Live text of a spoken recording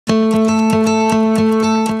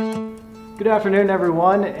Good afternoon,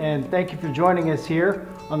 everyone, and thank you for joining us here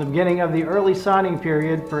on the beginning of the early signing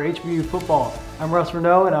period for HBU football. I'm Russ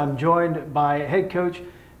Reneau, and I'm joined by head coach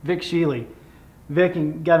Vic Shealy.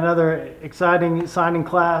 Vic, got another exciting signing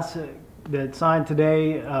class that signed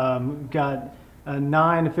today. Got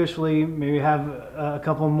 9 officially, maybe have a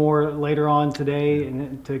couple more later on today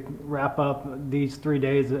and to wrap up these 3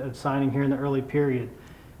 days of signing here in the early period.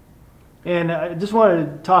 And I just wanted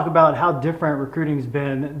to talk about how different recruiting's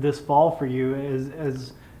been this fall for you.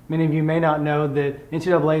 As many of you may not know, that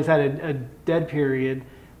NCAA's had a dead period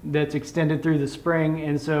that's extended through the spring,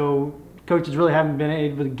 and so coaches really haven't been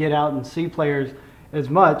able to get out and see players as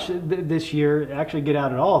much this year, actually get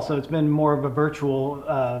out at all. So it's been more of a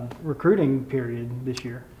virtual recruiting period this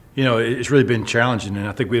year. You know, it's really been challenging, and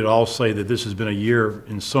I think we'd all say that this has been a year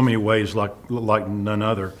in so many ways like none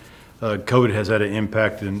other. COVID has had an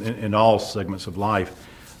impact in all segments of life.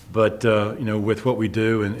 But, you know, with what we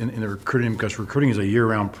do in the recruiting, because recruiting is a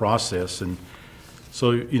year-round process. And so,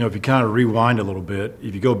 you know, if you kind of rewind a little bit,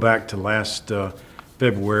 if you go back to last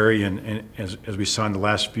February and as we signed the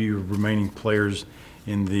last few remaining players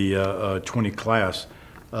in the 20 class,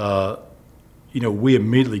 you know, we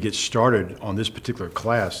immediately get started on this particular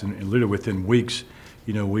class. And literally within weeks,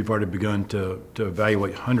 you know, we've already begun to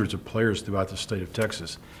evaluate hundreds of players throughout the state of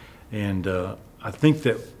Texas. And I think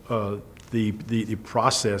that the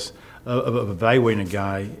process of evaluating a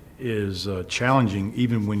guy is challenging,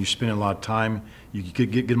 even when you spend a lot of time. You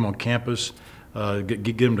could get them on campus,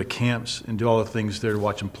 get them to camps, and do all the things there to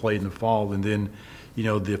watch them play in the fall, and then, you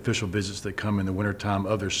know, the official visits that come in the wintertime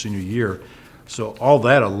of their senior year. So all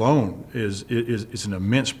that alone is an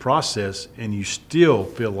immense process, and you still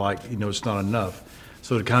feel like, you know, it's not enough.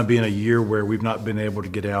 So to kind of be in a year where we've not been able to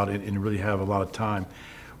get out and really have a lot of time.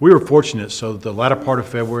 We were fortunate, so the latter part of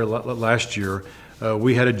February last year,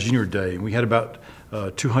 we had a junior day, and we had about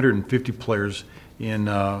 250 players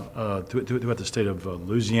throughout the state of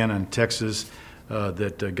Louisiana and Texas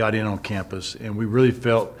that got in on campus, and we really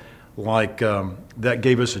felt like that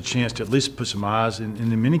gave us a chance to at least put some eyes, and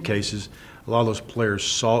in many cases, a lot of those players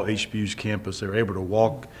saw HBU's campus. They were able to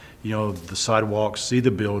walk, you know, the sidewalks, see the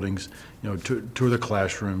buildings, you know, tour the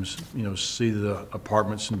classrooms, you know, see the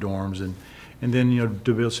apartments and dorms, and then, you know,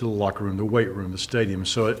 to be able to see the locker room, the weight room, the stadium.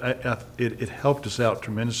 So it helped us out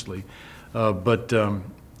tremendously. But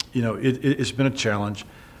you know, it's been a challenge.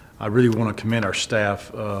 I really want to commend our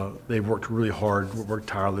staff. They've worked really hard, worked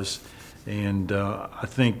tireless. And I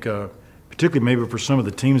think, particularly maybe for some of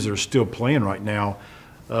the teams that are still playing right now,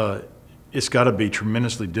 it's got to be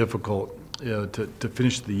tremendously difficult to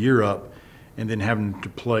finish the year up and then having to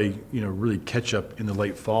play, you know, really catch up in the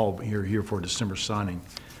late fall here for a December signing.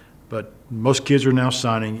 But most kids are now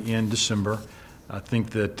signing in December. I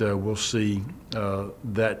think that we'll see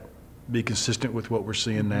that be consistent with what we're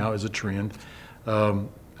seeing now as a trend.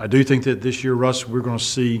 I do think that this year, Russ, we're going to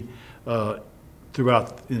see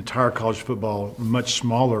throughout the entire college football much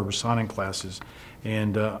smaller signing classes.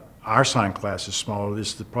 And our signing class is smaller.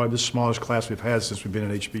 This is probably the smallest class we've had since we've been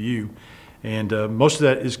at HBU. And most of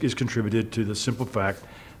that is contributed to the simple fact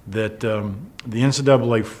that the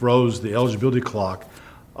NCAA froze the eligibility clock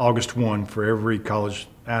August 1 for every college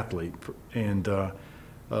athlete, and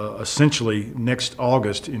essentially next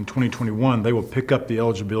August in 2021 they will pick up the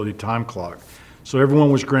eligibility time clock. So everyone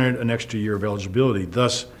was granted an extra year of eligibility.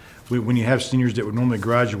 Thus, when you have seniors that would normally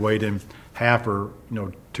graduate and half or, you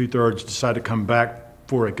know, 2/3 decide to come back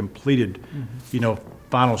for a completed, you know,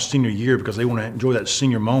 final senior year because they want to enjoy that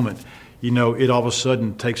senior moment, you know, it all of a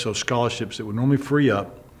sudden takes those scholarships that would normally free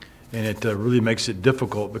up, and it really makes it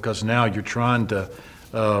difficult because now you're trying to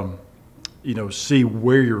you know, see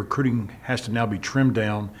where your recruiting has to now be trimmed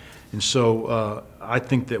down. And so I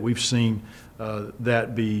think that we've seen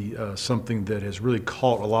that be something that has really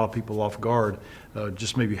caught a lot of people off guard,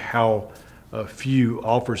 just maybe how few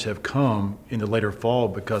offers have come in the later fall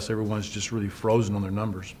because everyone's just really frozen on their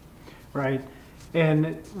numbers. Right.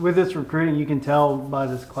 And with this recruiting, you can tell by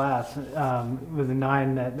this class, with the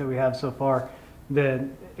 9 that we have so far, that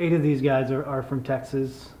 8 of these guys are from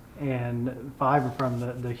Texas, and 5 are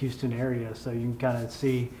from the Houston area. So you can kind of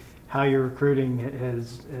see how your recruiting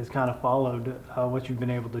has kind of followed what you've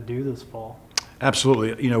been able to do this fall.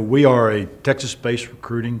 Absolutely. You know, we are a Texas-based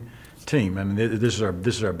recruiting team. I mean, this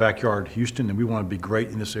is our backyard, Houston, and we want to be great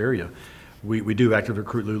in this area. We do actively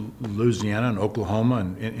recruit Louisiana and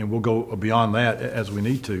Oklahoma, and we'll go beyond that as we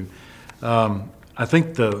need to. I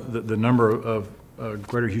think the number of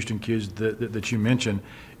Greater Houston kids that you mentioned,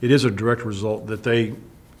 it is a direct result that they,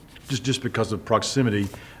 just because of proximity,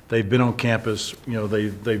 they've been on campus. You know,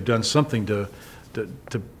 they've done something to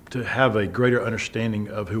to have a greater understanding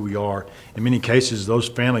of who we are. In many cases, those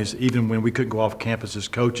families, even when we couldn't go off campus as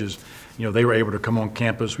coaches, they were able to come on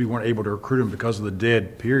campus. We weren't able to recruit them because of the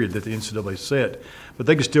dead period that the NCAA set, but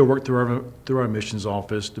they could still work through our admissions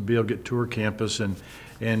office to be able to get to our campus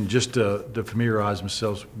and just to familiarize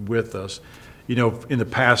themselves with us. In the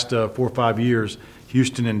past 4 or 5 years,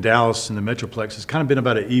 Houston and Dallas and the Metroplex has kind of been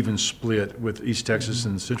about an even split, with East Texas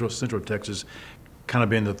and Central Texas kind of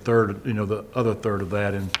being the third, the other third of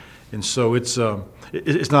that, and so it's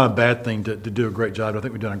not a bad thing to do a great job. I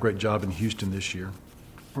think we've done a great job in Houston this year.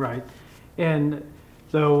 Right, and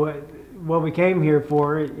so what we came here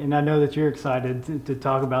for, and I know that you're excited to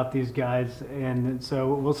talk about these guys, and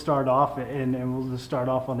so we'll start off, and we'll just start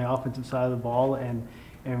off on the offensive side of the ball, and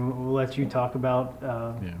we'll let you talk about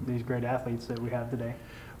these great athletes that we have today.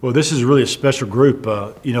 Well, this is really a special group.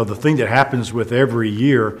 The thing that happens with every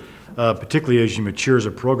year, particularly as you mature as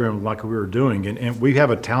a program like we were doing, and we have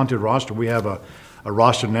a talented roster. We have a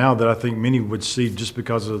roster now that I think many would see, just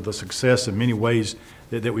because of the success in many ways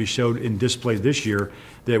that we showed in display this year,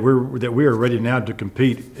 that we are ready now to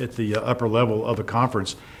compete at the upper level of the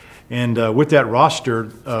conference. And with that roster,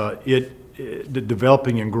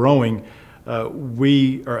 developing and growing,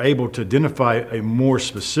 we are able to identify a more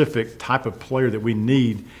specific type of player that we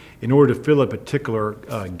need in order to fill a particular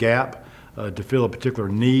gap, to fill a particular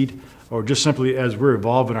need, or just simply as we're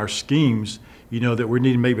evolving our schemes, that we're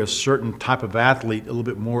needing maybe a certain type of athlete a little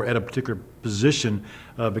bit more at a particular position,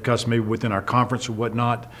 because maybe within our conference or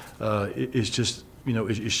whatnot, it's just,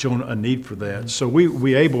 is showing a need for that. So we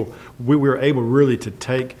were able really to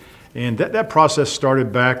take, and that process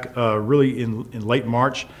started back really in late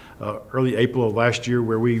March, early April of last year,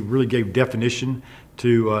 where we really gave definition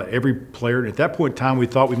to every player. And at that point in time, we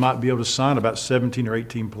thought we might be able to sign about 17 or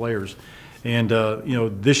 18 players. And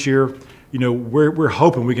this year, we're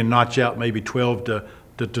hoping we can notch out maybe 12 to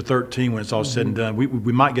 13 when it's all said and done. We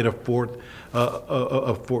might get a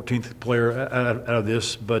 14th player out of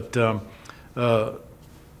this, but I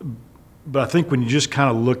think when you just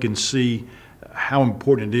kind of look and see how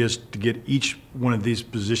important it is to get each one of these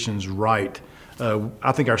positions right,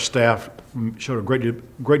 I think our staff showed a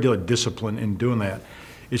great deal of discipline in doing that.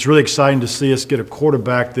 It's really exciting to see us get a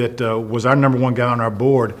quarterback that was our #1 guy on our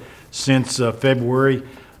board since February.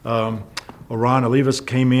 Oran Olivas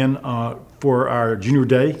came in for our junior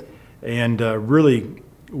day, and really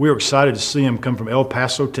we were excited to see him come from El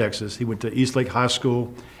Paso, Texas. He went to Eastlake High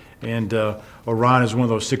School, and Oran is one of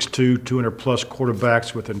those 6'2", 200-plus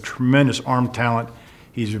quarterbacks with a tremendous arm talent.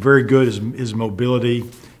 He's very good. His mobility,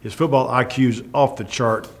 his football IQ is off the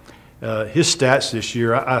chart. His stats this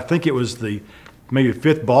year, I think it was the maybe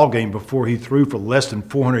 5th ball game before he threw for less than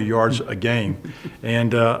 400 yards a game.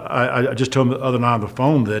 And I just told him the other night on the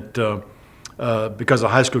phone that because a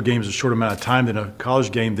high school game is a short amount of time than a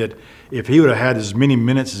college game, that if he would have had as many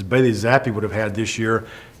minutes as Bailey Zappi would have had this year,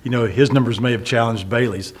 his numbers may have challenged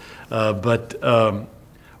Bailey's. But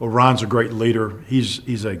Oran's a great leader.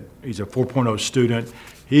 He's a 4.0 student.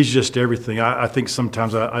 He's just everything. I think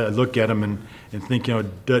sometimes I look at him and think,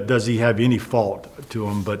 does he have any fault to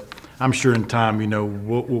him? But I'm sure in time,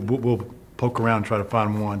 we'll poke around and try to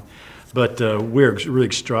find one. But we're really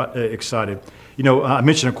excited. I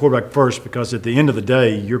mentioned a quarterback first because at the end of the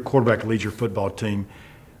day, your quarterback leads your football team.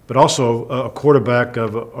 But also a quarterback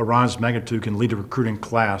of Oran's magnitude can lead a recruiting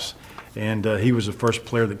class. And he was the first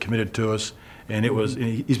player that committed to us. And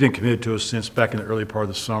he's been committed to us since back in the early part of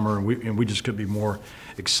the summer, and we just couldn't be more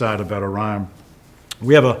excited about Orion.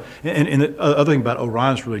 We have and the other thing about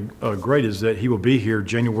Orion's really great is that he will be here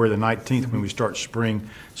January the 19th when we start spring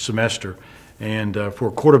semester. And for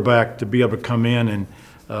a quarterback to be able to come in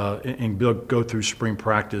and go through spring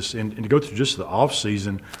practice and to go through just the off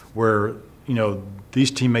season where these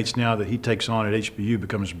teammates now that he takes on at HBU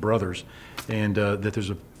become his brothers, and that there's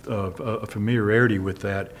a familiarity with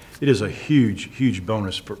that, it is a huge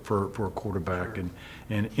bonus for a quarterback and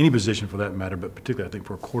any position for that matter, but particularly I think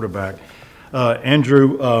for a quarterback.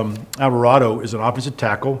 Andrew Alvarado is an offensive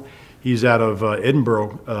tackle. He's out of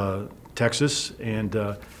Edinburgh, Texas, and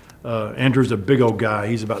Andrew's a big old guy.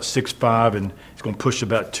 He's about 6'5", and he's going to push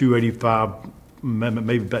about 285,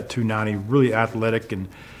 maybe about 290. Really athletic, and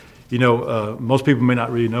most people may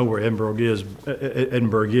not really know where Edinburgh is,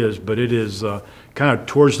 but it is kind of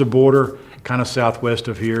towards the border, kind of southwest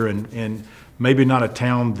of here, and maybe not a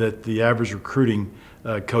town that the average recruiting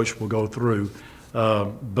coach will go through.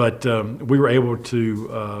 But we were able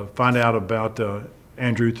to find out about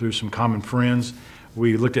Andrew through some common friends.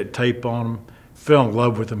 We looked at tape on him, fell in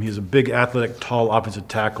love with him. He's a big, athletic, tall offensive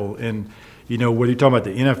tackle. And, whether you're talking about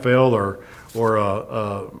the NFL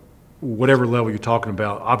or whatever level you're talking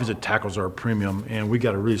about, offensive tackles are a premium, and we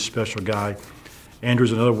got a really special guy.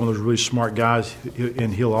 Andrew's another one of those really smart guys,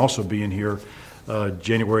 and he'll also be in here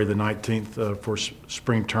January the 19th for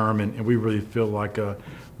spring term, and we really feel like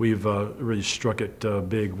we've really struck it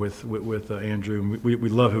big with Andrew. We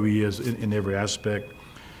love who he is in every aspect.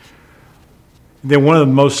 Then one of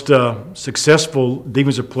the most successful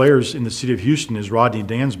defensive players in the city of Houston is Rodney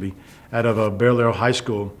Dansby out of Bel Air High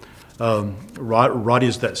School. Rodney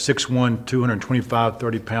is that 6'1", 225,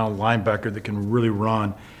 30-pound linebacker that can really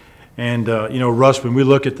run. And, Russ, when we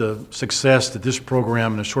look at the success that this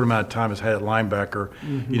program in a short amount of time has had at linebacker,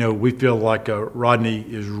 we feel like Rodney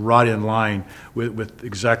is right in line with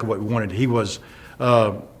exactly what we wanted. He was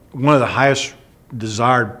one of the highest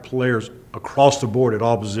desired players across the board at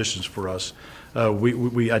all positions for us.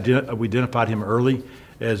 We identified him early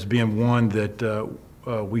as being one that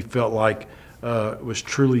we felt like was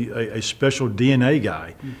truly a special DNA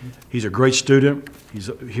guy. He's a great student. He's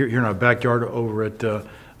here in our backyard over at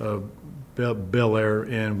Bel Air,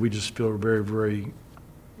 and we just feel very, very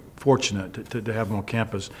fortunate to have him on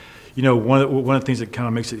campus. One of the things that kind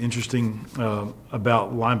of makes it interesting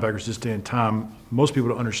about linebackers this day and time, most people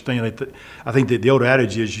don't understand. I think that the old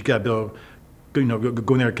adage is you got to be able to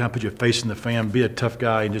go in there and kind of put your face in the fan, be a tough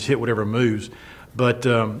guy, and just hit whatever moves. But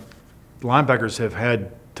linebackers have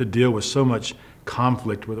had to deal with so much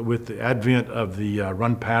conflict with the advent of the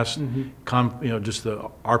run pass, just the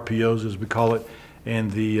RPOs as we call it,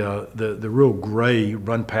 and the real gray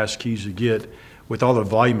run pass keys you get. With all the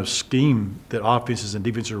volume of scheme that offenses and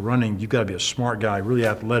defenses are running, you've got to be a smart guy, really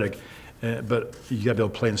athletic, but you got to be able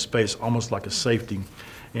to play in space almost like a safety.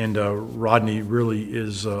 And Rodney really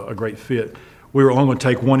is a great fit. We were only going to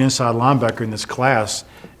take one inside linebacker in this class,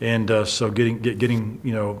 and so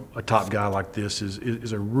getting a top guy like this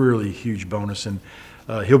is a really huge bonus, and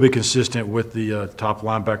he'll be consistent with the top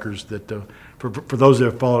linebackers that for those that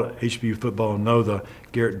have followed HBU football and know the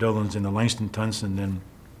Garrett Dolans and the Langston Tunson, and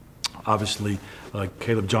obviously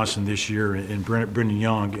Caleb Johnson this year, and Brendan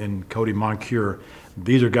Young and Cody Moncure.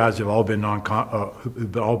 These are guys that have all been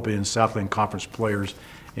who've all been Southland Conference players.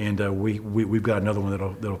 And we've got another one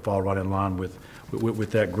that'll fall right in line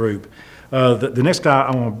with that group. The next guy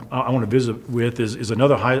I want to visit with is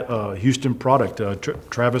another Houston product,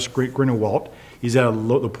 Travis Greenewalt. He's at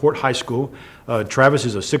LaPorte High School. Travis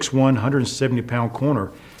is a 6'1", 170-pound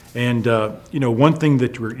corner. And one thing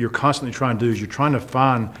that you're constantly trying to do is you're trying to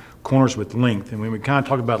find corners with length. And when we kind of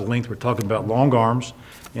talk about length, we're talking about long arms,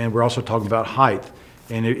 and we're also talking about height.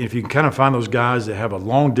 And if you can kind of find those guys that have a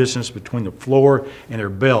long distance between the floor and their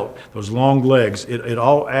belt, those long legs, it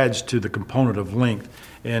all adds to the component of length.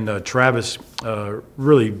 And Travis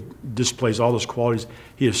really displays all those qualities.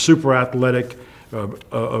 He is super athletic,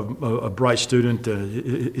 a bright student.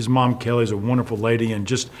 His mom, Kelly, is a wonderful lady. And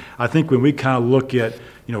just I think when we kind of look at,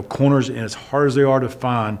 corners, and as hard as they are to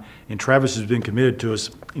find, and Travis has been committed to us,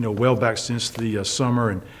 well back since the summer,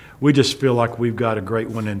 and we just feel like we've got a great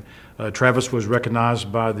one. And Travis was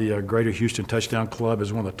recognized by the Greater Houston Touchdown Club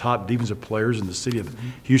as one of the top defensive players in the city of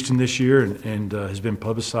Houston this year, and has been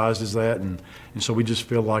publicized as that. And so we just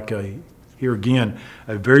feel like here again,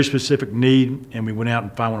 a very specific need, and we went out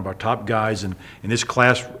and found one of our top guys. And in this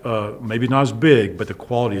class, maybe not as big, but the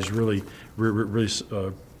quality is really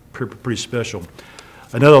pretty special.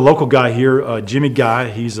 Another local guy here, Jimmy Guy,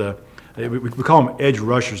 he's we call them edge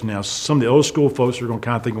rushers now. Some of the old school folks are going to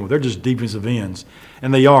kind of think, well, they're just defensive ends,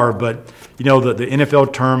 and they are. But the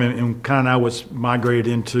NFL term, and kind of now what's migrated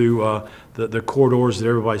into the corridors that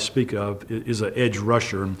everybody speak of, is an edge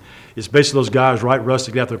rusher. And it's basically those guys, right, Russ,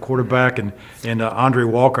 to get after the quarterback, and Andre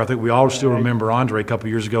Walker. I think we all still remember Andre a couple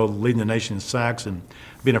of years ago leading the nation in sacks and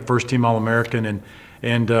being a first-team All-American,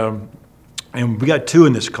 and we got two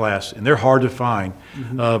in this class, and they're hard to find.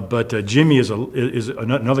 But Jimmy is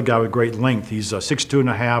another guy with great length. He's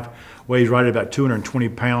 6'2.5", weighs right at about 220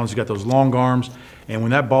 pounds. He's got those long arms, and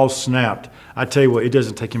when that ball's snapped, I tell you what, it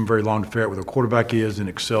doesn't take him very long to figure out where the quarterback is and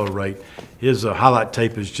accelerate. His highlight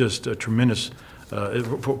tape is just tremendous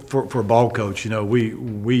for a ball coach.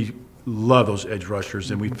 We love those edge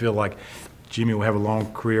rushers, and we feel like Jimmy will have a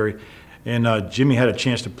long career. And Jimmy had a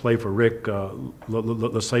chance to play for Rick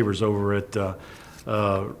LeSavers over at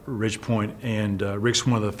Ridge Point, and Rick's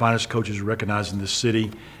one of the finest coaches recognized in this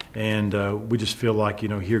city. And we just feel like,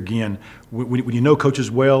 here again, when you know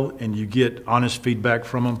coaches well and you get honest feedback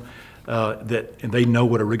from them, and they know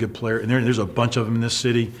what a really good player, and there's a bunch of them in this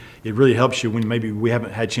city, it really helps you when maybe we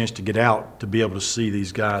haven't had a chance to get out to be able to see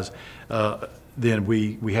these guys. Then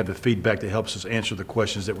we have the feedback that helps us answer the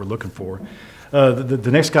questions that we're looking for.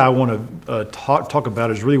 The next guy I want to talk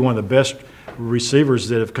about is really one of the best receivers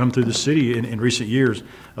that have come through the city in recent years.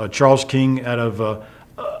 Charles King out of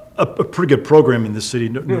a pretty good program in the city,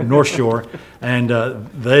 North Shore, and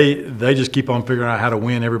they just keep on figuring out how to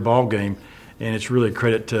win every ball game. And it's really a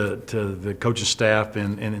credit to the coaching staff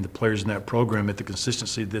and the players in that program at the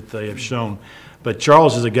consistency that they have shown. But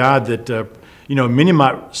Charles is a guy that, many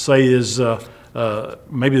might say is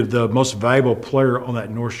maybe the most valuable player on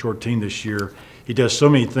that North Shore team this year. He does so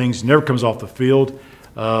many things, never comes off the field.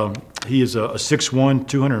 He is a 6'1",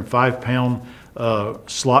 205-pound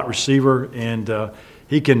slot receiver, and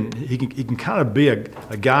he can kind of be a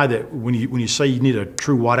guy that when you say you need a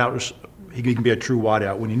true wideout, he can be a true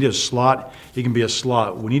wideout. When you need a slot, he can be a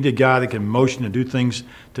slot. We need a guy that can motion and do things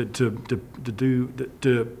to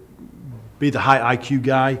be the high IQ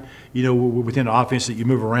guy, within the offense that you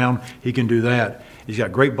move around. He can do that. He's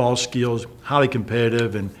got great ball skills, highly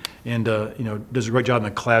competitive, and does a great job in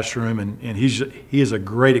the classroom. And he is a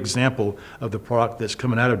great example of the product that's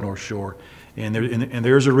coming out of North Shore. And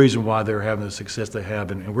there's a reason why they're having the success they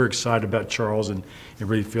have. And we're excited about Charles and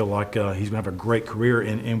really feel like he's going to have a great career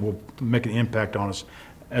and will make an impact on us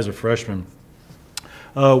as a freshman.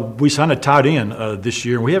 We signed a tight end this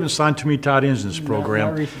year, and we haven't signed too many tight ends in this program.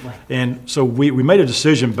 Not recently. And so we made a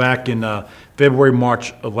decision back in February,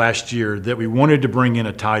 March of last year that we wanted to bring in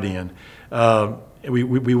a tight end.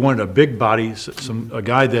 We wanted a big body, a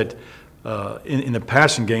guy that in the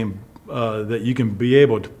passing game that you can be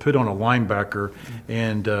able to put on a linebacker,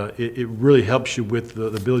 and it really helps you with the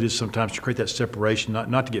ability sometimes to create that separation,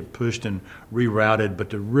 not to get pushed and rerouted, but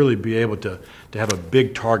to really be able to have a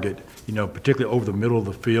big target, particularly over the middle of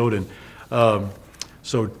the field. And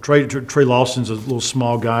so Trey Lawson's a little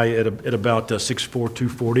small guy at about 6'4",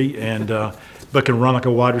 240, and but can run like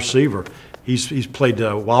a wide receiver. He's played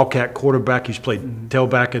wildcat quarterback. He's played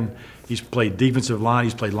tailback, and he's played defensive line.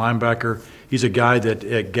 He's played linebacker. He's a guy that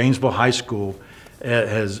at Gainesville High School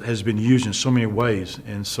has been used in so many ways.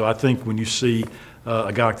 And so I think when you see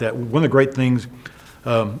a guy like that, one of the great things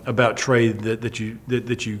about Trey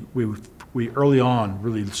that we early on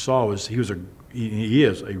really saw is he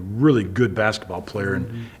is a really good basketball player,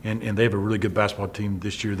 and they have a really good basketball team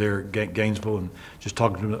this year there at Gainesville. And just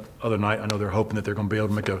talking to them the other night, I know they're hoping that they're going to be able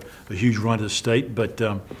to make a huge run to the state. But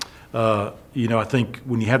I think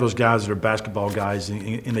when you have those guys that are basketball guys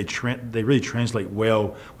and they really translate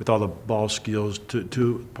well with all the ball skills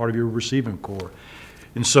to part of your receiving core.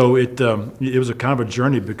 And so it was a kind of a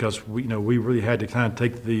journey because we really had to kind of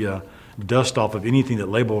take the dust off of anything that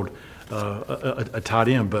labeled a tight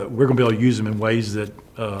end, but we're going to be able to use him in ways that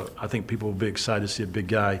I think people will be excited to see a big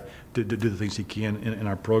guy do the things he can in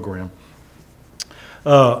our program.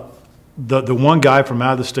 The one guy from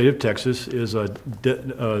out of the state of Texas is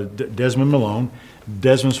Desmond Malone.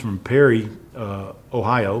 Desmond's from Perry,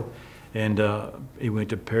 Ohio, and he went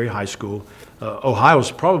to Perry High School. Ohio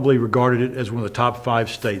is probably regarded as one of the top 5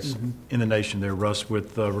 states in the nation there, Russ,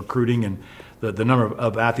 with recruiting and the number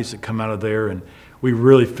of athletes that come out of there. And we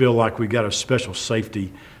really feel like we got a special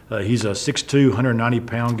safety. He's a 6'2",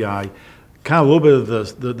 190-pound guy. Kind of a little bit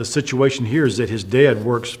of the situation here is that his dad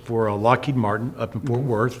works for Lockheed Martin up in Fort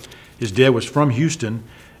Worth. His dad was from Houston,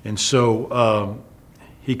 and so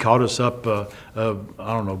he called us up, I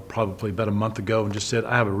don't know, probably about a month ago and just said,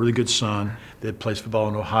 I have a really good son that plays football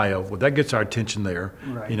in Ohio. Well, that gets our attention there.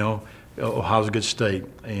 Right. Ohio's a good state.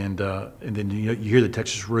 And then you hear the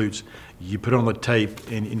Texas roots. You put on the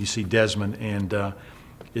tape and you see Desmond, and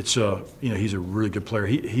he's a really good player.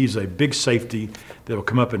 He's a big safety that will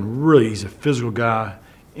come up and really, he's a physical guy.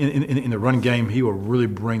 In the run game, he will really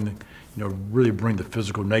bring the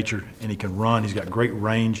physical nature, and he can run. He's got great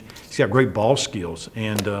range. He's got great ball skills,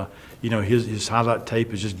 and his highlight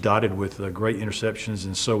tape is just dotted with great interceptions.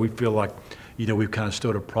 And so we feel like we've kind of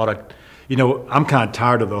stood a product. I'm kind of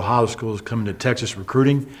tired of Ohio schools coming to Texas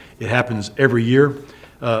recruiting. It happens every year.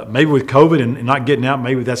 Maybe with COVID and not getting out,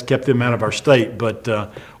 maybe that's kept them out of our state.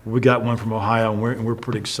 But we got one from Ohio, and we're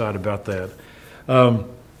pretty excited about that.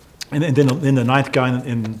 And then the ninth guy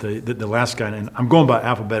and the last guy, and I'm going by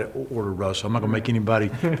alphabetical order, Russ. So I'm not going to make anybody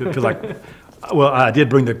feel like. Well, I did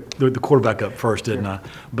bring the quarterback up first, didn't I?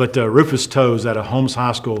 But Rufus Toes out of Holmes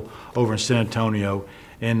High School over in San Antonio,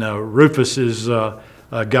 and Rufus is a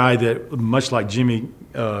guy that, much like Jimmy,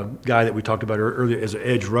 guy that we talked about earlier, as an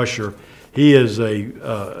edge rusher. He is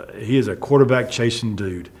a quarterback chasing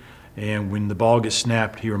dude, and when the ball gets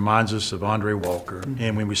snapped, he reminds us of Andre Walker. Mm-hmm.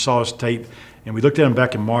 And when we saw his tape, and we looked at him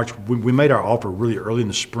back in March, we made our offer really early in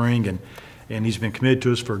the spring, and he's been committed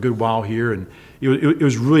to us for a good while here. And it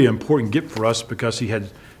was really an important get for us because he had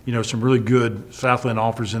some really good Southland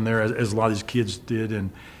offers in there, as a lot of these kids did,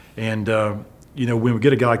 and when we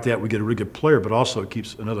get a guy like that, we get a really good player, but also it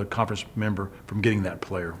keeps another conference member from getting that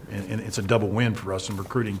player. And it's a double win for us in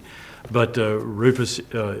recruiting. But Rufus,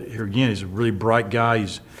 here again, he's a really bright guy.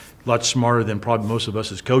 He's a lot smarter than probably most of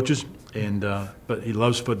us as coaches, but he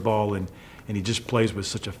loves football, and he just plays with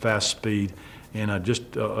such a fast speed, and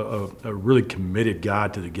just a really committed guy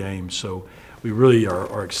to the game. So we really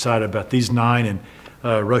are excited about these 9.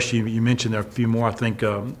 And Russ, you mentioned there are a few more. I think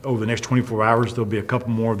over the next 24 hours there'll be a couple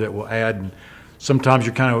more that we'll add. And sometimes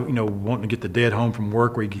you're kind of wanting to get the dad home from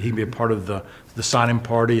work where he can be a part of the signing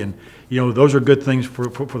party, and those are good things for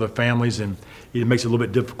the families. And it makes it a little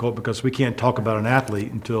bit difficult because we can't talk about an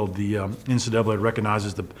athlete until the NCAA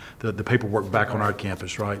recognizes the paperwork back on our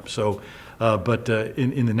campus, right? So, but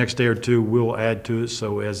in the next day or two we'll add to it.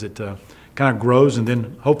 So as it kind of grows, and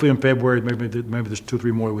then hopefully in February maybe there's 2 or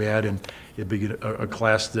 3 more we add, and it'll be a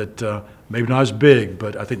class that maybe not as big,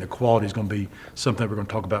 but I think the quality is going to be something that we're going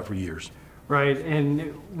to talk about for years. Right,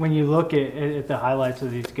 and when you look at the highlights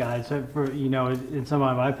of these guys, in some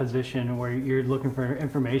of my position where you're looking for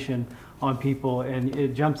information on people, and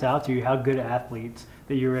it jumps out to you how good athletes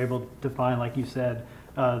that you're able to find, like you said,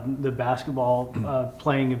 the basketball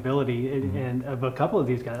playing ability, and of a couple of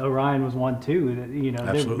these guys. Orion was one too.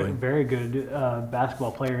 They're a very good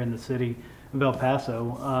basketball player in the city of El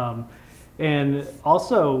Paso. And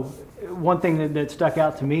also, one thing that stuck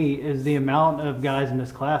out to me is the amount of guys in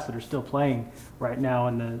this class that are still playing right now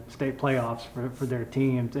in the state playoffs for their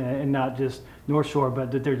teams, and not just North Shore,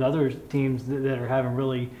 but that there's other teams that are having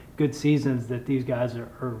really good seasons that these guys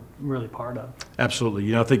are really part of.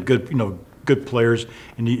 Absolutely. I think good players,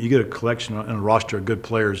 and you get a collection and a roster of good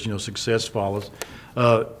players, success follows.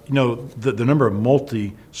 The number of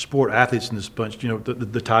multi-sport athletes in this bunch,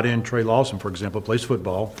 the tight end Trey Lawson, for example, plays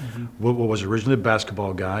football, was originally a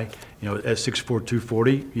basketball guy, at 6'4",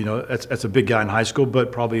 240, that's a big guy in high school,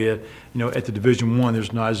 but probably, at the Division I,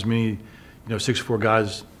 there's not as many, 6'4"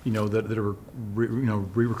 guys, that are,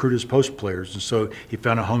 recruited as post players. And so he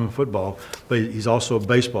found a home in football, but he's also a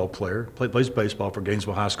baseball player, plays baseball for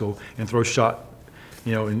Gainesville High School, and throws shot,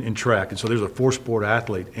 in track. And so there's a 4-sport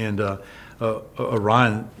athlete. And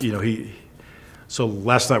Orion, so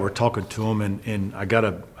last night we're talking to him, and I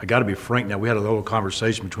gotta be frank now. We had a little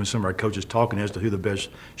conversation between some of our coaches talking as to who the best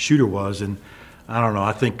shooter was, and I don't know.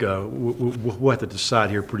 I think we'll have to decide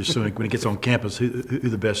here pretty soon when he gets on campus who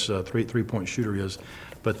the best three-point shooter is.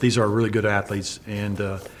 But these are really good athletes, and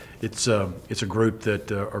it's a group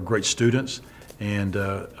that are great students, and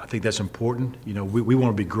I think that's important. We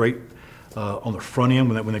want to be great on the front end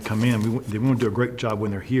when they come in. They want to do a great job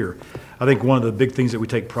when they're here. I think one of the big things that we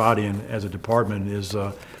take pride in as a department is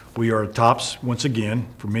we are tops once again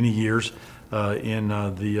for many years in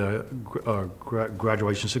the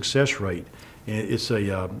graduation success rate. And it's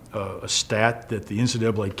a stat that the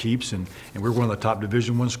NCAA keeps, and we're one of the top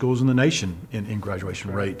Division I schools in the nation in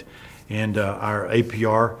graduation rate. And our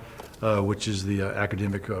APR, which is the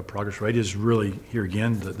academic progress rate, is really, here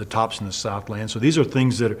again, the tops in the Southland. So these are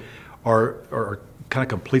things that are kind of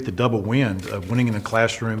complete the double win of winning in the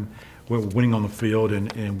classroom, winning on the field,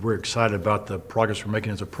 and we're excited about the progress we're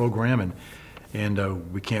making as a program,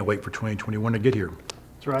 and we can't wait for 2021 to get here.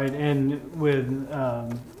 That's right, and with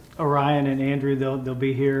Orion and Andrew, they'll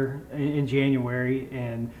be here in January,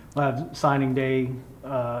 and we'll have signing day,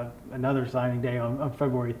 another signing day on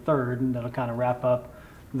February 3rd, and that'll kind of wrap up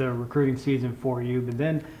the recruiting season for you. But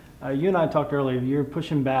then you and I talked earlier, you're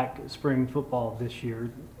pushing back spring football this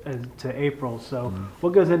year to April. So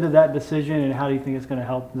what goes into that decision, and how do you think it's going to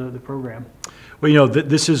help the program? Well,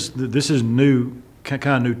 this is new, kind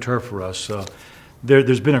of new turf for us.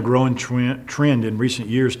 There's been a growing trend in recent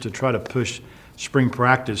years to try to push spring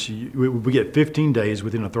practice. We get 15 days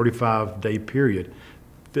within a 35-day period,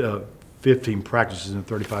 15 practices in a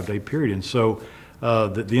 35-day period. And so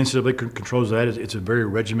the NCAA controls that. It's a very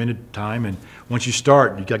regimented time. And once you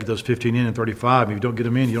start, you got to get those 15 in 35. If you don't get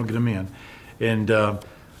them in, you don't get them in. And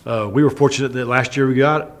we were fortunate that last year we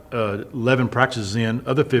got 11 practices in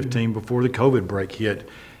of the 15 before the COVID break hit.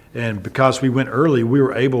 And because we went early, we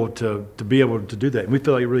were able to be able to do that. And we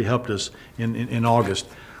feel like it really helped us in August.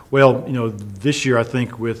 Well, this year I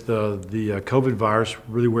think with the COVID virus,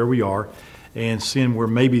 really where we are, and seeing where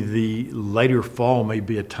maybe the later fall may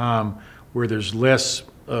be a time where there's less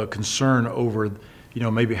concern over,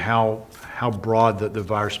 maybe how broad the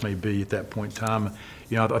virus may be at that point in time.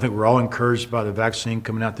 I think we're all encouraged by the vaccine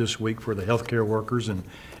coming out this week for the healthcare workers and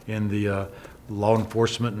the law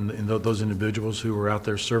enforcement and those individuals who are out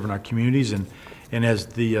there serving our communities. And as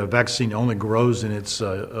the vaccine only grows in its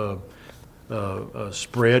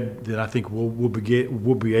spread, then I think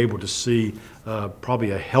we'll be able to see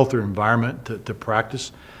probably a healthier environment to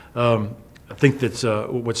practice. I think that's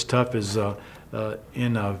what's tough is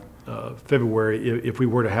in February, if we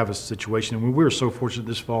were to have a situation, and we were so fortunate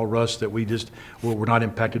this fall, Russ, that we're not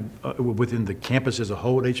impacted within the campus as a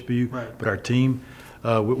whole at HBU, right, but our team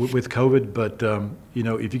with COVID. But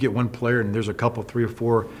if you get one player and there's a couple, 3 or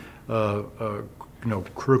 4,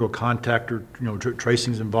 critical contact or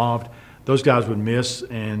tracings involved, those guys would miss,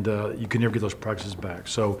 and you can never get those practices back.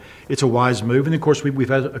 So it's a wise move. And of course, we've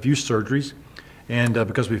had a few surgeries. And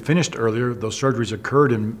because we finished earlier, those surgeries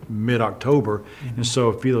occurred in mid-October, mm-hmm. and so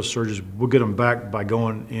a few of those surgeries, we'll get them back by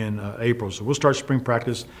going in April. So we'll start spring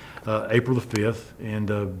practice April the 5th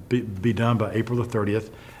and be done by April the 30th,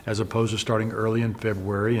 as opposed to starting early in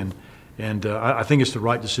February. And I think it's the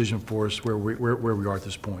right decision for us where we are at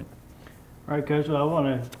this point. All right, Coach. Well, I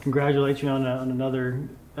want to congratulate you on another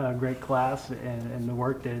great class and the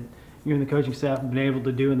work that you and the coaching staff have been able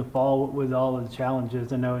to do in the fall with all of the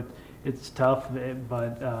challenges. I know it's tough,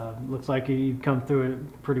 but looks like you've come through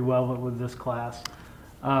it pretty well with this class.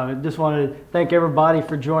 I just want to thank everybody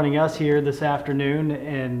for joining us here this afternoon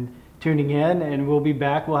and tuning in, and we'll be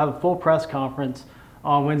back. We'll have a full press conference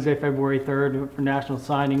on Wednesday, February 3rd for National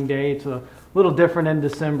Signing Day. It's a little different in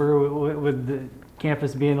December with the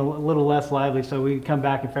campus being a little less lively, so we come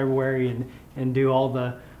back in February and do all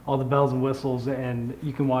the bells and whistles, and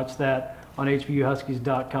you can watch that on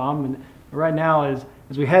HBUHuskies.com. And right now, as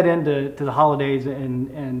we head into the holidays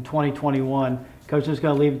in 2021, Coach, I'm just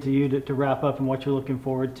going to leave it to you to wrap up and what you're looking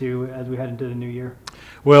forward to as we head into the new year.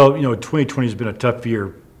 Well, 2020 has been a tough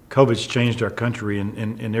year. COVID's changed our country,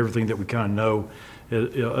 and everything that we kind of know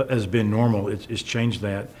has been normal. It's changed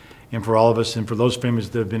that. And for all of us and for those families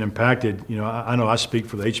that have been impacted, I know I speak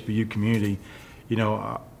for the HBU community.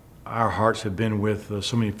 Our hearts have been with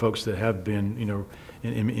so many folks that have been,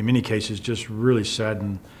 in many cases, just really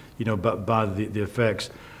saddened, by the effects.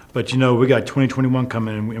 But, we got 2021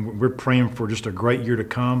 coming, and we're praying for just a great year to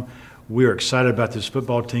come. We are excited about this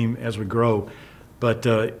football team as we grow. But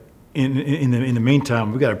in the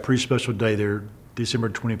meantime, we've got a pretty special day there, December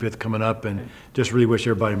 25th coming up, and just really wish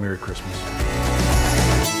everybody a Merry Christmas.